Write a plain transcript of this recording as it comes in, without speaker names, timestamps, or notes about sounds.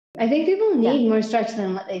I think people need more stretch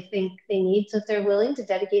than what they think they need. So if they're willing to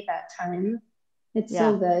dedicate that time, it's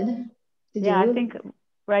so good to do. I think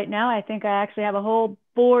right now, I think I actually have a whole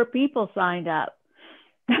 4 people signed up.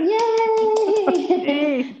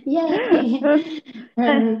 Yay! Yay!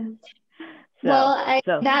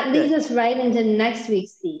 That leads us right into next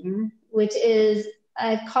week's theme, which is,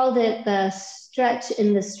 I've called it the stretch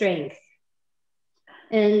in the strength.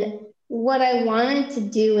 And what I wanted to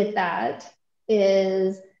do with that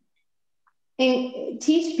is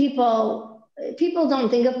teach people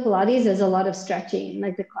don't think of Pilates as a lot of stretching,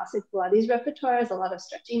 like the classic Pilates repertoire is a lot of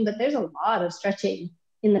stretching, but there's a lot of stretching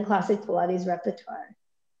in the classic Pilates repertoire.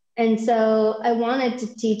 And so I wanted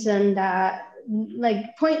to teach them that,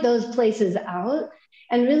 like, point those places out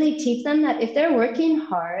and really teach them that if they're working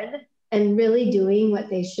hard and really doing what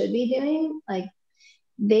they should be doing, like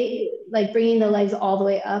bringing the legs all the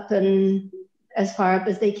way up and as far up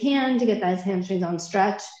as they can to get those hamstrings on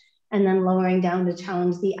stretch, and then lowering down to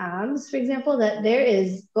challenge the abs, for example, that there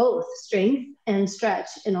is both strength and stretch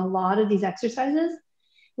in a lot of these exercises,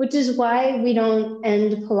 which is why we don't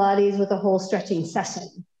end Pilates with a whole stretching session.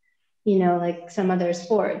 You know, like some other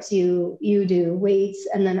sports, you do weights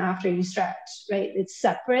and then after you stretch, right? It's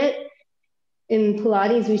separate. In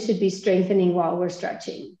Pilates, we should be strengthening while we're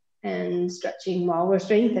stretching and stretching while we're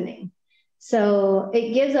strengthening. So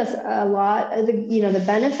it gives us a lot of the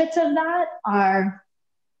benefits of that are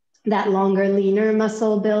that longer, leaner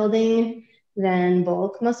muscle building than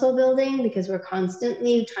bulk muscle building, because we're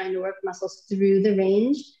constantly trying to work muscles through the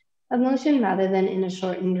range of motion rather than in a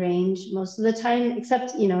shortened range most of the time,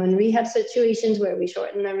 except, in rehab situations where we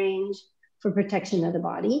shorten the range for protection of the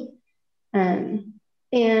body. And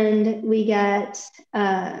we get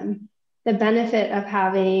the benefit of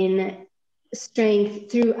having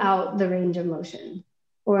strength throughout the range of motion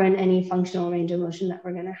or in any functional range of motion that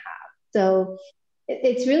we're going to have. So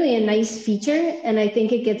it's really a nice feature. And I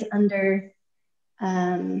think it gets underappreciated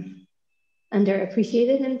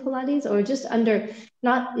in Pilates, or just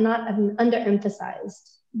not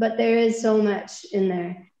underemphasized, but there is so much in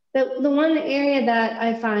there. The one area that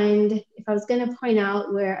I find, if I was going to point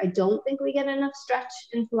out where I don't think we get enough stretch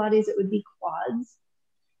in Pilates, it would be quads.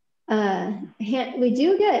 We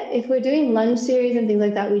do get, if we're doing lunge series and things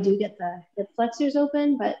like that, we do get the hip flexors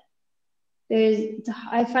open, but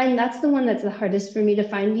I find that's the one that's the hardest for me to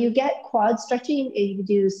find. You get quad stretching if you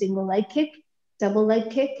do single leg kick, double leg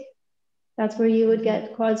kick. That's where you would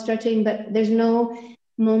get quad stretching, but there's no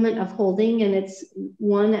moment of holding, and it's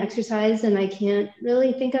one exercise, and I can't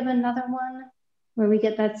really think of another one where we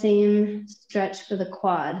get that same stretch for the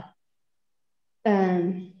quad.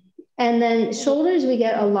 And then shoulders, we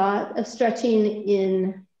get a lot of stretching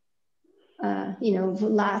in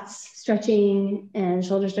lats stretching and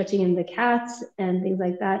shoulder stretching in the cats and things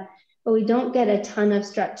like that. But we don't get a ton of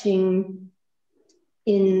stretching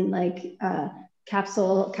in like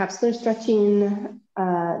capsular stretching.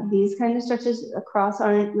 These kind of stretches across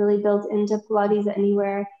aren't really built into Pilates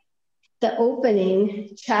anywhere. The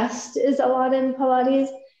opening chest is a lot in Pilates,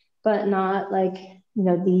 but not like,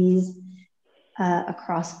 these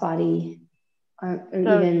across body or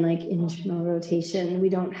even like internal rotation. We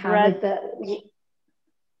don't have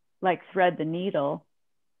thread the needle.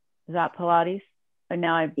 Is that Pilates? And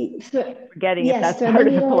now I'm forgetting if that's part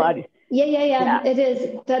of the Pilates. Yeah. It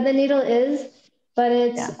is. Thread the needle is, but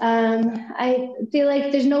it's, I feel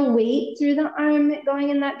like there's no weight through the arm going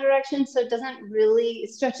in that direction. So it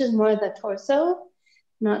stretches more the torso,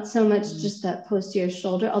 not so much just that posterior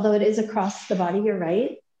shoulder, although it is across the body, you're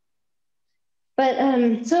right. But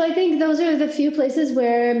so I think those are the few places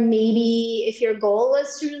where maybe if your goal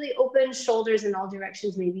was to really open shoulders in all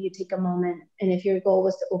directions, maybe you take a moment. And if your goal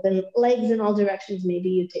was to open legs in all directions, maybe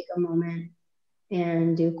you take a moment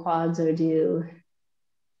and do quads or do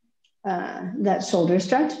that shoulder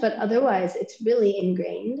stretch. But otherwise, it's really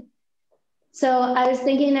ingrained. So I was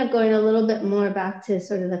thinking of going a little bit more back to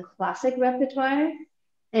sort of the classic repertoire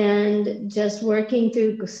and just working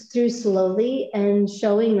through slowly and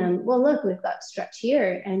showing them, well, look, we've got stretch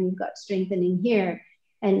here and you've got strengthening here.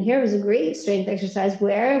 And here was a great strength exercise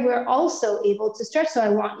where we're also able to stretch. So I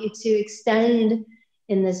want you to extend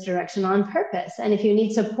in this direction on purpose. And if you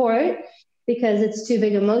need support because it's too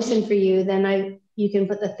big a motion for you, then you can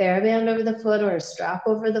put the TheraBand over the foot or a strap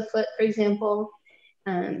over the foot, for example.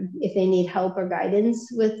 If they need help or guidance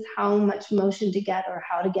with how much motion to get or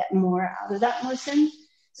how to get more out of that motion.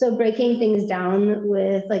 So breaking things down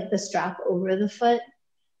with like the strap over the foot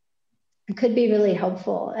could be really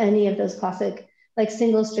helpful. Any of those classic, like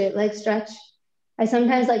single straight leg stretch. I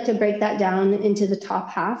sometimes like to break that down into the top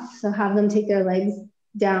half. So have them take their legs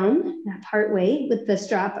down part way with the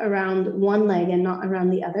strap around one leg and not around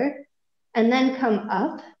the other, and then come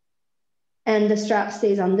up, and the strap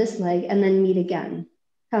stays on this leg, and then meet again.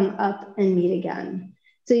 Come up and meet again.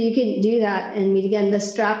 So you can do that and meet again, the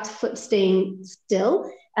strapped foot staying still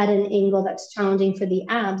at an angle that's challenging for the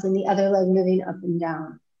abs, and the other leg moving up and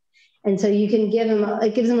down. And so you can give them,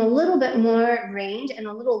 it gives them a little bit more range and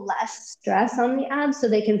a little less stress on the abs, so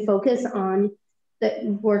they can focus on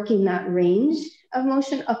working that range of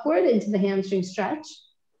motion upward into the hamstring stretch.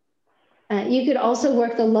 You could also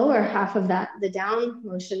work the lower half of that, the down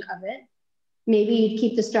motion of it. Maybe you'd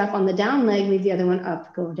keep the strap on the down leg, leave the other one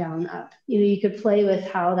up, go down, up. You know, you could play with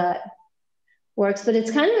how that works, but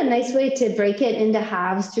it's kind of a nice way to break it into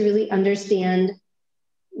halves to really understand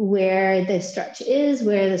where the stretch is,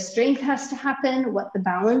 where the strength has to happen, what the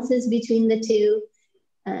balance is between the two.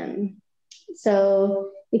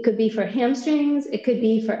 So it could be for hamstrings, it could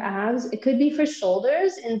be for abs, it could be for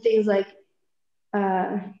shoulders and things like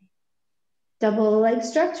double leg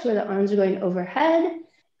stretch where the arms are going overhead,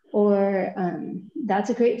 or that's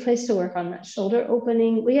a great place to work on that shoulder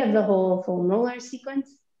opening. We have the whole foam roller sequence,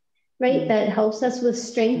 right? That helps us with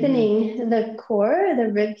strengthening the core, the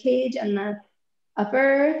rib cage, and the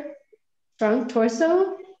upper trunk,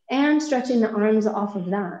 torso, and stretching the arms off of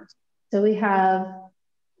that. So we have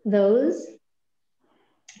those,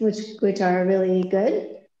 which are really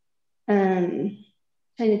good. Trying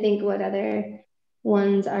to think what other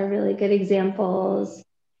ones are really good examples.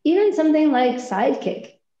 Even something like side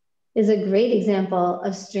kick is a great example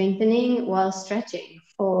of strengthening while stretching.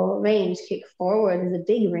 Full range, kick forward is a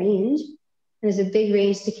big range. There's a big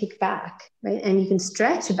range to kick back, right? And you can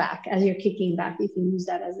stretch back as you're kicking back. You can use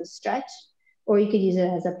that as a stretch, or you could use it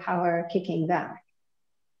as a power kicking back.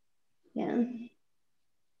 Yeah.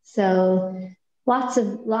 So lots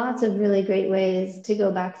of really great ways to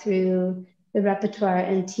go back through the repertoire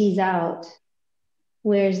and tease out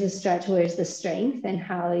where's the stretch, where's the strength, and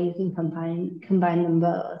how you can combine them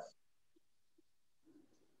both.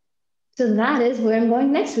 So that is where I'm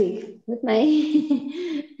going next week with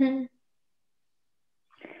my...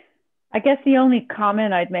 I guess the only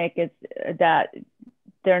comment I'd make is that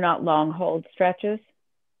they're not long hold stretches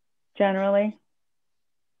generally.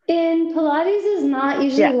 In Pilates is not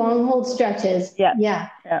usually long hold stretches. Yeah,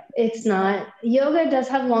 it's not. Yoga does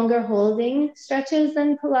have longer holding stretches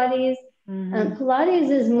than Pilates. Pilates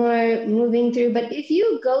is more moving through, but if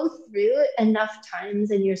you go through enough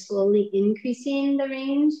times and you're slowly increasing the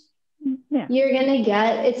range, you're gonna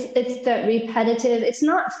get, it's the repetitive, it's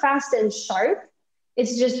not fast and sharp,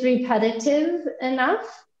 it's just repetitive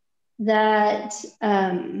enough that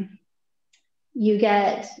you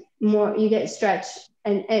get stretch,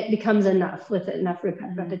 and it becomes enough with enough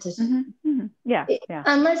repetition.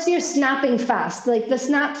 Unless you're snapping fast, like the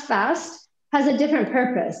snap fast has a different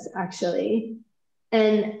purpose actually,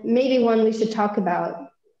 and maybe one we should talk about.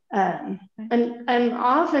 I'm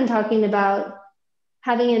often talking about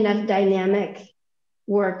having enough dynamic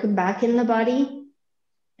work back in the body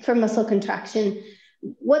for muscle contraction.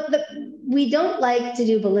 We don't like to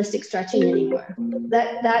do ballistic stretching anymore.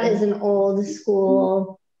 That is an old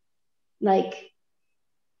school, like,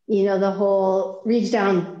 you know, the whole reach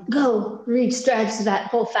down, go, reach, stretch, that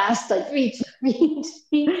whole fast, like reach,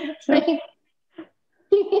 right?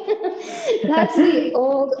 That's the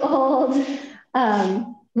old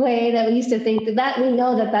way that we used to think that we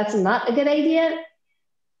know that that's not a good idea.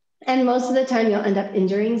 And most of the time you'll end up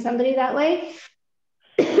injuring somebody that way.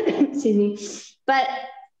 Excuse me. But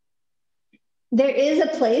there is a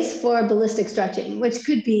place for ballistic stretching, which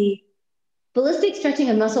could be ballistic stretching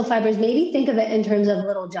of muscle fibers. Maybe think of it in terms of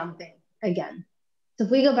little jumping again. So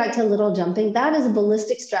if we go back to little jumping, that is a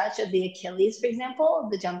ballistic stretch of the Achilles, for example,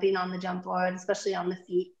 the jumping on the jump board, especially on the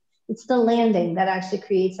feet. It's the landing that actually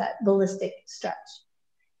creates that ballistic stretch.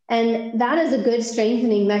 And that is a good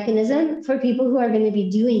strengthening mechanism for people who are going to be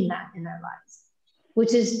doing that in their lives,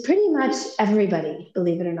 which is pretty much everybody,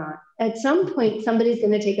 believe it or not. At some point, somebody's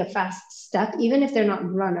going to take a fast step, even if they're not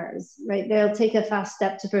runners, right? They'll take a fast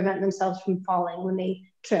step to prevent themselves from falling when they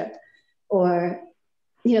trip, or,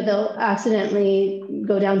 you know, they'll accidentally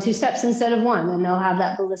go down 2 steps instead of 1, and they'll have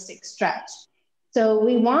that ballistic stretch. So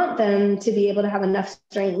we want them to be able to have enough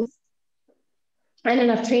strength and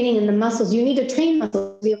enough training in the muscles. You need to train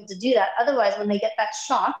muscles to be able to do that. Otherwise, when they get that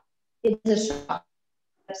shock, it's a shock,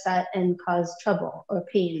 upset, and cause trouble or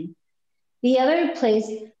pain. The other place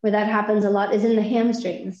where that happens a lot is in the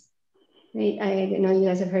hamstrings. Right? I know you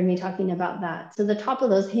guys have heard me talking about that. So the top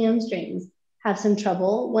of those hamstrings have some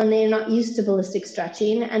trouble when they're not used to ballistic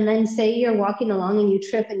stretching. And then say you're walking along and you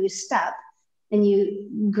trip and you step, and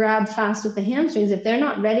you grab fast with the hamstrings, if they're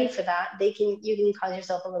not ready for that, you can cause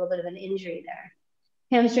yourself a little bit of an injury there.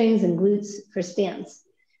 Hamstrings and glutes for stance.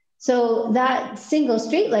 So that single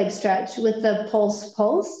straight leg stretch with the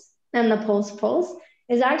pulse and the pulse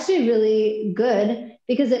is actually really good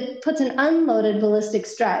because it puts an unloaded ballistic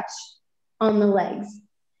stretch on the legs.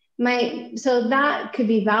 So that could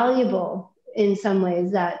be valuable in some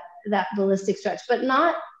ways, that ballistic stretch, but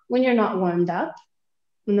not when you're not warmed up,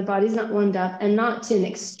 when the body's not warmed up, and not to an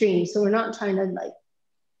extreme. So we're not trying to like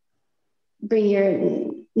bring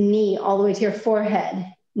your knee all the way to your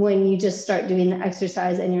forehead when you just start doing the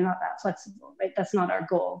exercise and you're not that flexible, right? That's not our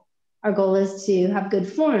goal. Our goal is to have good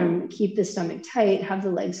form, keep the stomach tight, have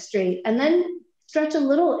the legs straight, and then stretch a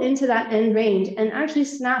little into that end range and actually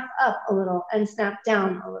snap up a little and snap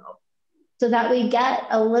down a little so that we get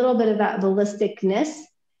a little bit of that ballisticness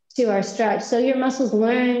to our stretch. So your muscles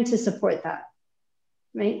learn to support that,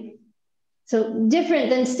 right? So different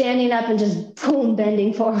than standing up and just boom,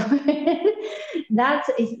 bending forward. that's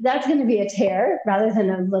going to be a tear rather than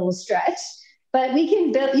a little stretch, but you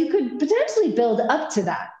could potentially build up to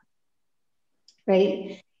that,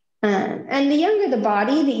 right? And the younger the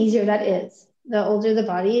body, the easier that is. The older the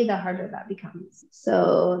body, the harder that becomes.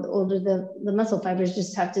 So the older the muscle fibers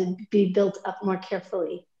just have to be built up more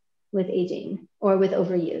carefully with aging or with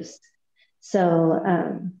overuse. So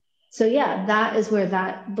yeah, that is where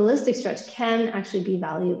that ballistic stretch can actually be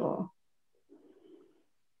valuable.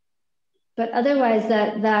 But otherwise,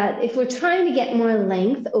 that if we're trying to get more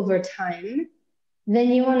length over time, then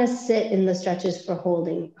you want to sit in the stretches for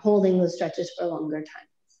holding those stretches for longer times.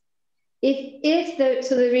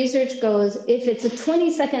 So the research goes, if it's a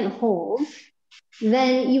 20-second hold,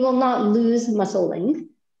 then you will not lose muscle length.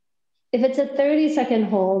 If it's a 30-second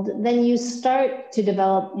hold, then you start to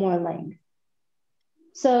develop more length.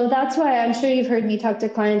 So that's why I'm sure you've heard me talk to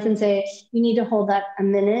clients and say, you need to hold that a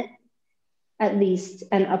minute at least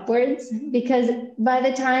and upwards, because by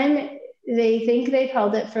the time they think they've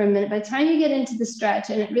held it for a minute, by the time you get into the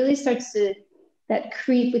stretch and it really starts to, that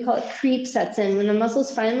creep, we call it creep, sets in, when the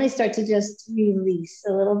muscles finally start to just release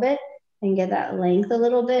a little bit and get that length a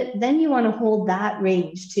little bit, then you want to hold that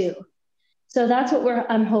range too. So that's what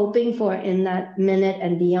I'm hoping for in that minute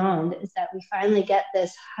and beyond, is that we finally get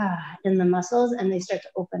this in the muscles and they start to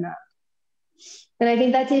open up. And I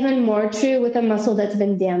think that's even more true with a muscle that's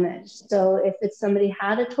been damaged. So if it's somebody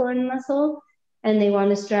had a torn muscle and they want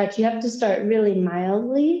to stretch, you have to start really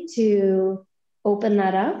mildly to open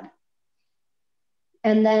that up.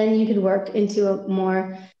 And then you could work into a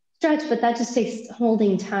more stretch, but that just takes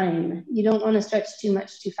holding time. You don't want to stretch too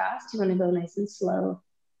much too fast. You want to go nice and slow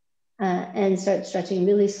and start stretching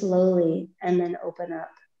really slowly and then open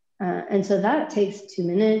up. And so that takes 2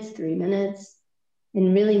 minutes, 3 minutes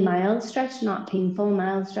in really mild stretch, not painful,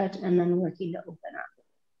 mild stretch, and then working to open up.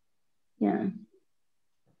 Yeah.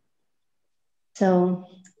 So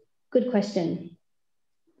good question.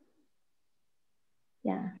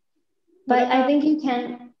 Yeah. But I think you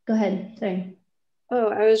can, go ahead, sorry. Oh,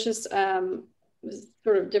 I was just,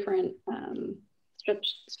 sort of different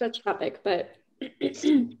stretch topic, but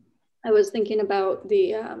I was thinking about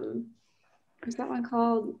the, what's that one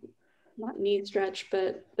called? Not knee stretch,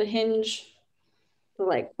 but the hinge, the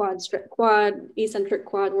like eccentric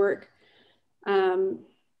quad work.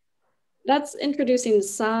 That's introducing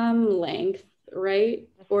some length, right?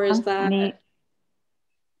 Or is that?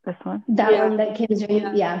 This one? That one that Kim's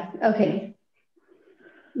doing? Yeah, okay.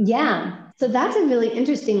 Yeah, so that's a really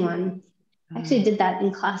interesting one. I actually did that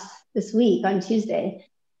in class this week on Tuesday.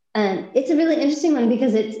 And it's a really interesting one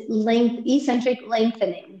because it's eccentric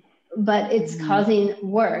lengthening, but it's causing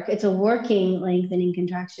work. It's a working lengthening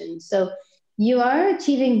contraction. So you are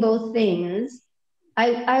achieving both things.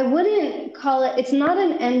 I wouldn't call it, it's not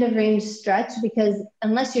an end of range stretch because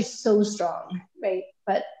unless you're so strong, right?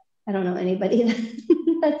 But I don't know anybody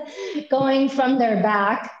that's going from their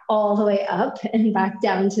back all the way up and back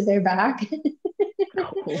down to their back.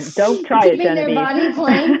 Don't try it, Keeping their body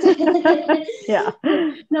planked. Yeah.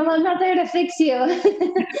 No, I'm not there to fix you.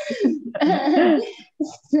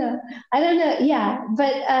 So, I don't know. Yeah,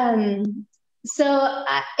 but so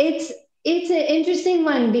it's an interesting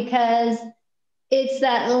one because it's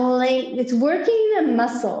that length. It's working the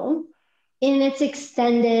muscle in its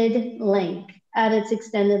extended length. At its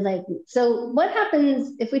extended length. So what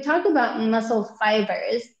happens if we talk about muscle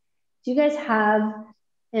fibers? Do you guys have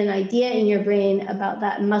an idea in your brain about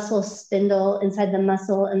that muscle spindle inside the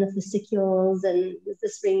muscle and the fascicles, and is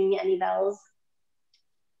this ringing any bells?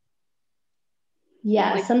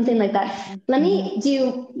 Yeah, something like that. Let me, do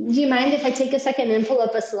you mind if I take a second and pull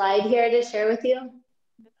up a slide here to share with you?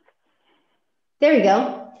 There we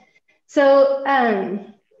go. So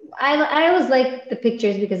I always like the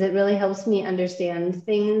pictures because it really helps me understand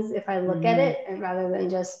things if I look at it, and rather than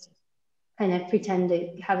just kind of pretend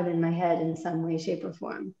to have it in my head in some way, shape, or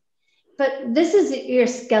form. But this is your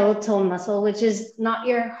skeletal muscle, which is not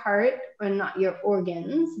your heart or not your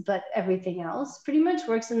organs, but everything else pretty much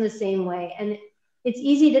works in the same way. And it's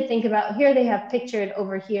easy to think about. Here they have pictured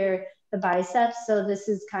over here the biceps. So this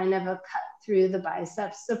is kind of a cut through the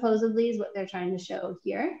biceps, supposedly, is what they're trying to show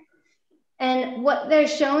here. And what they're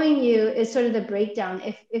showing you is sort of the breakdown.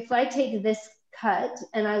 If I take this cut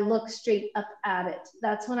and I look straight up at it,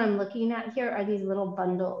 that's what I'm looking at here are these little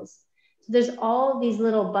bundles. So there's all these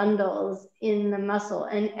little bundles in the muscle,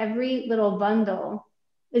 and every little bundle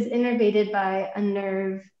is innervated by a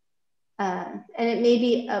nerve. And it may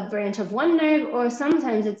be a branch of one nerve, or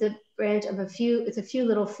sometimes it's a branch of a few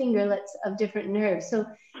little fingerlets of different nerves. So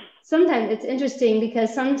sometimes it's interesting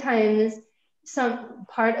because sometimes some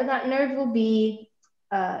part of that nerve will be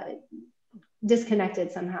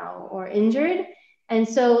disconnected somehow or injured. And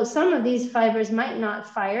so some of these fibers might not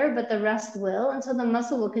fire, but the rest will, and so the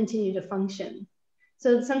muscle will continue to function.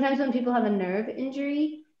 So sometimes when people have a nerve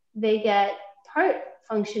injury, they get part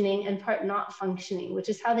functioning and part not functioning, which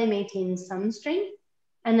is how they maintain some strength.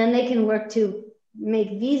 And then they can work to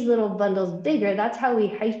make these little bundles bigger. That's how we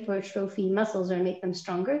hypertrophy muscles or make them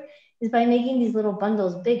stronger, is by making these little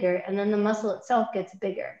bundles bigger, and then the muscle itself gets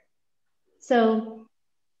bigger. So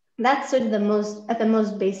that's sort of at the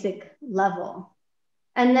most basic level.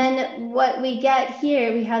 And then what we get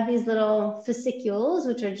here, we have these little fascicles,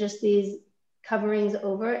 which are just these coverings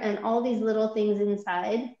over, and all these little things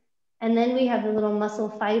inside. And then we have the little muscle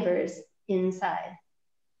fibers inside.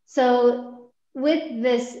 So with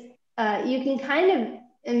this, you can kind of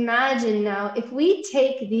imagine now, if we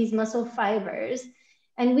take these muscle fibers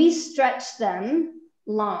and we stretch them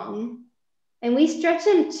long, and we stretch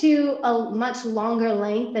them to a much longer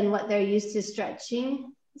length than what they're used to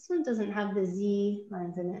stretching. This one doesn't have the Z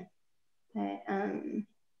lines in it. Okay, I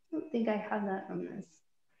don't think I have that on this.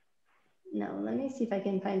 No, let me see if I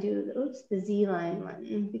can find you, the Z line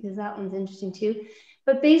one, because that one's interesting too.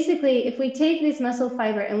 But basically, if we take this muscle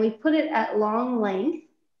fiber and we put it at long length,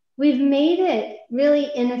 we've made it really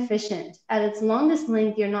inefficient. At its longest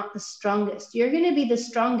length, you're not the strongest. You're going to be the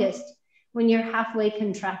strongest when you're halfway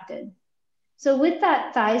contracted. So with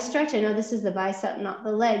that thigh stretch, I know this is the bicep, not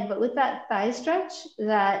the leg, but with that thigh stretch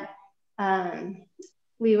that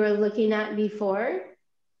we were looking at before,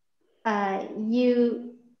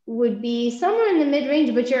 you would be somewhere in the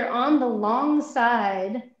mid-range, but you're on the long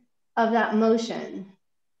side of that motion.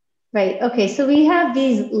 Right, okay, so we have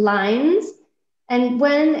these lines, and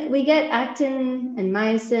when we get actin and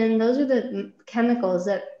myosin, those are the chemicals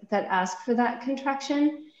that ask for that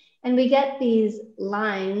contraction, and we get these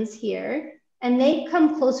lines here, and they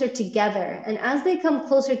come closer together. And as they come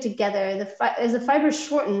closer together, as the fibers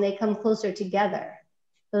shorten, they come closer together,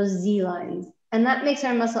 those Z lines. And that makes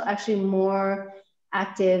our muscle actually more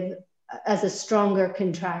active as a stronger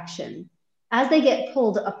contraction. As they get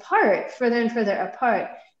pulled apart, further and further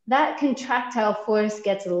apart, that contractile force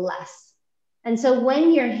gets less. And so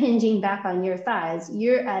when you're hinging back on your thighs,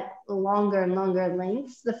 you're at longer and longer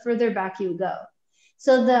lengths, the further back you go.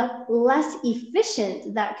 So the less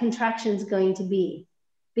efficient that contraction is going to be,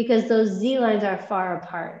 because those Z lines are far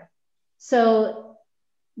apart. So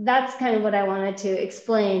that's kind of what I wanted to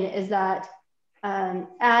explain, is that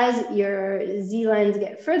as your Z lines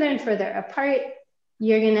get further and further apart,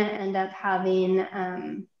 you're going to end up having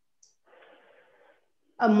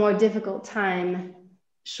a more difficult time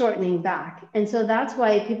shortening back. And so that's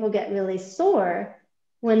why people get really sore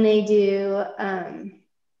when they do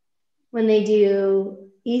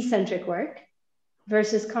eccentric work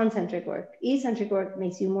versus concentric work. Eccentric work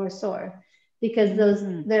makes you more sore because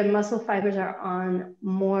their muscle fibers are on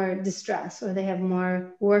more distress, or they have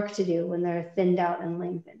more work to do when they're thinned out and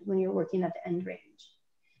lengthened, when you're working at the end range.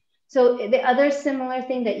 So the other similar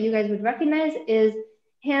thing that you guys would recognize is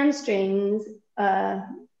hamstrings,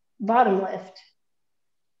 bottom lift.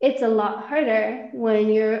 It's a lot harder when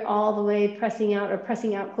you're all the way pressing out, or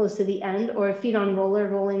pressing out close to the end, or feet on roller,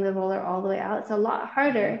 rolling the roller all the way out. It's a lot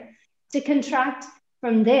harder to contract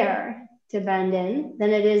from there to bend in than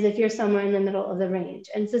it is if you're somewhere in the middle of the range.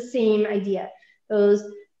 And it's the same idea. Those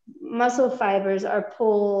muscle fibers are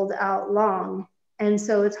pulled out long. And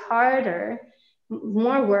so it's harder,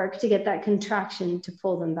 more work to get that contraction to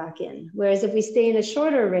pull them back in. Whereas if we stay in a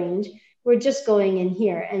shorter range, we're just going in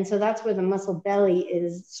here. And so that's where the muscle belly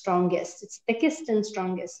is strongest. It's thickest and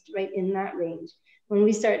strongest right in that range. When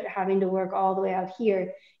we start having to work all the way out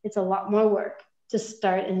here, it's a lot more work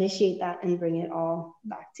to initiate that and bring it all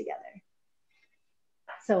back together.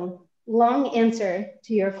 So long answer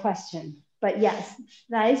to your question. But yes,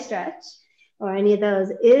 thigh stretch or any of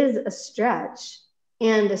those is a stretch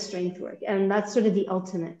and a strength work. And that's sort of the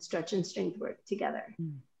ultimate stretch and strength work together.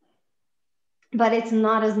 But it's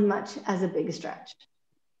not as much as a big stretch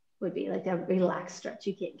would be, like a relaxed stretch.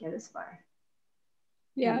 You can't get as far.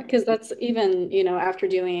 Yeah, because that's even, you know, after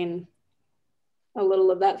doing a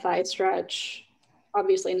little of that thigh stretch,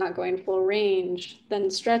 obviously not going full range,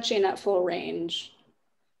 then stretching at full range,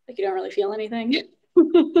 like you don't really feel anything.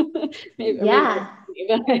 Maybe, yeah.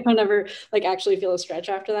 But I don't ever like actually feel a stretch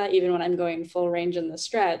after that, even when I'm going full range in the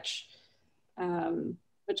stretch,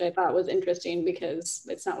 which I thought was interesting because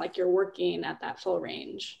it's not like you're working at that full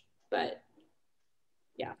range, but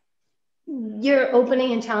yeah. You're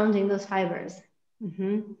opening and challenging those fibers.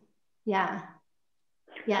 Yeah.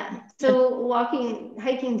 Yeah. So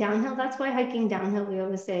hiking downhill, that's why hiking downhill, we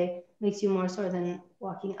always say, makes you more sore than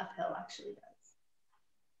walking uphill actually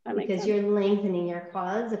does. Because you're lengthening your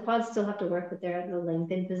quads. The quads still have to work, but they're at the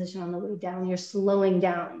lengthened position on the way down. You're slowing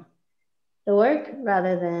down the work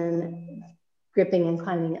rather than gripping and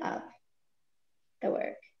climbing up the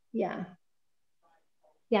work. Yeah.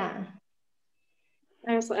 Yeah.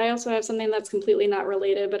 I also have something that's completely not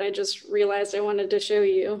related, but I just realized I wanted to show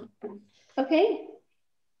you. Okay.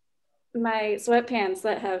 My sweatpants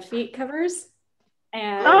that have feet covers,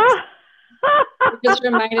 and it just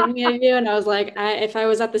reminded me of you. And I was like, if I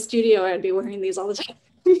was at the studio, I'd be wearing these all the time.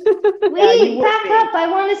 Wait, back up. I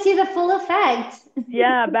want to see the full effect.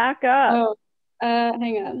 Yeah, back up. Oh,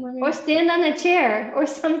 hang on. Or stand on a chair or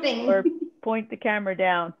something. Or point the camera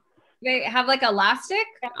down. They have like elastic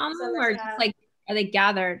on them, or just like, are they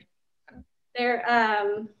gathered? They're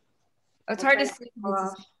it's hard to see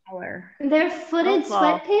color. They're footed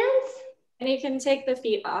sweatpants, and you can take the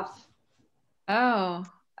feet off. Oh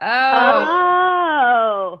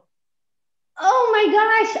my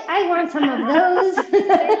gosh, I want some of those.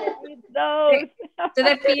 Do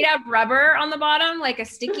the feet have rubber on the bottom, like a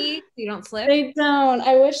sticky, so you don't slip? They don't.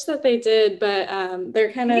 I wish that they did, but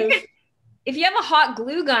they're kind of. If you have a hot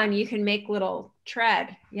glue gun, you can make little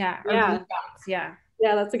tread. Yeah. Yeah.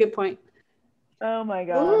 Yeah, that's a good point. Oh my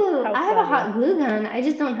God. Ooh, I have a hot glue gun. I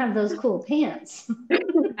just don't have those cool pants.